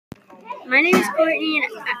My name is Courtney,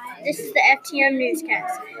 and this is the FTM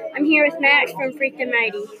newscast. I'm here with Max from Freak the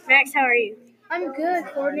Mighty. Max, how are you? I'm good,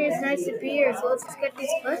 Courtney. It's nice to be here, so let's get these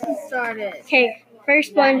questions started. Okay,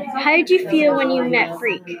 first one. How did you feel when you met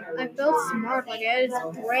Freak? I felt smart, like I had his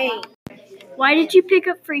brain. Why did you pick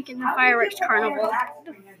up Freak in the fireworks carnival?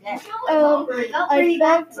 I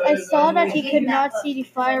saw that he could not see the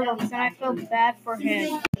fireworks, and I felt bad for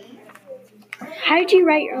him. How did you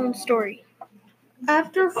write your own story?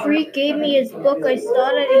 After Freak gave me his book, I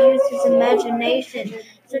saw that he used his imagination,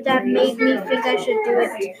 so that made me think I should do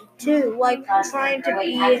it too, like trying to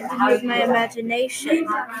use my imagination.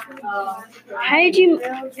 How did you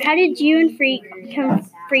and Freak become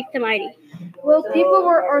Freak the Mighty? Well, people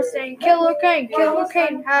were saying, Killer Kane, how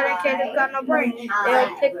did Kane have got no brain? They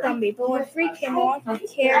all picked on me, but when Freak came along, he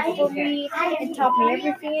cared for me and taught me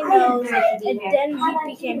everything he knows, and then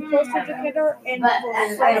we became closer together and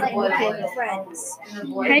became friends.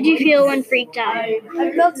 How did you feel when Freak died?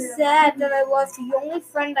 I felt sad that I lost the only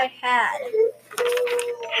friend I had.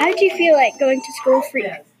 How did you feel like going to school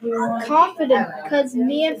Freak? Confident, because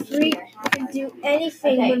me and Freak can do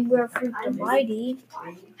anything when we're Freak the Mighty.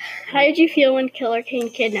 How did you feel when Killer Kane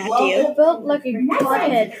kidnapped you? I felt like a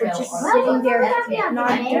pothead for just sitting there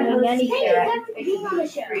not doing anything.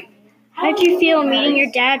 How did you feel meeting your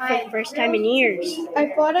dad for the first time in years?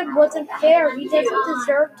 I thought it wasn't fair. He doesn't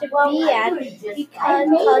deserve to be at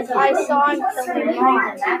because I saw him kill my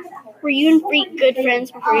mom. Were you and Freak good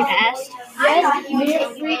friends before you passed? Yes, me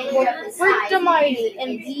and Freak were Freak the Mighty,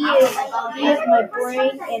 and he is my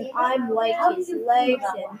brain, and I'm like his legs,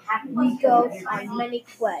 and we go on many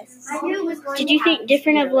quests. Did you think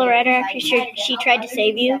different of Loretta after she tried to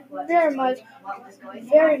save you? Very much.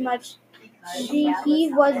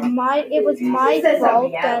 It was my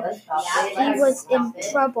fault that he was in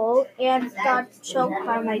trouble and got choked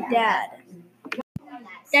by my dad.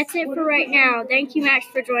 That's it for right now. Thank you, Max,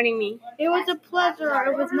 for joining me. It was a pleasure.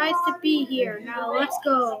 It was nice to be here. Now let's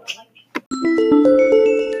go.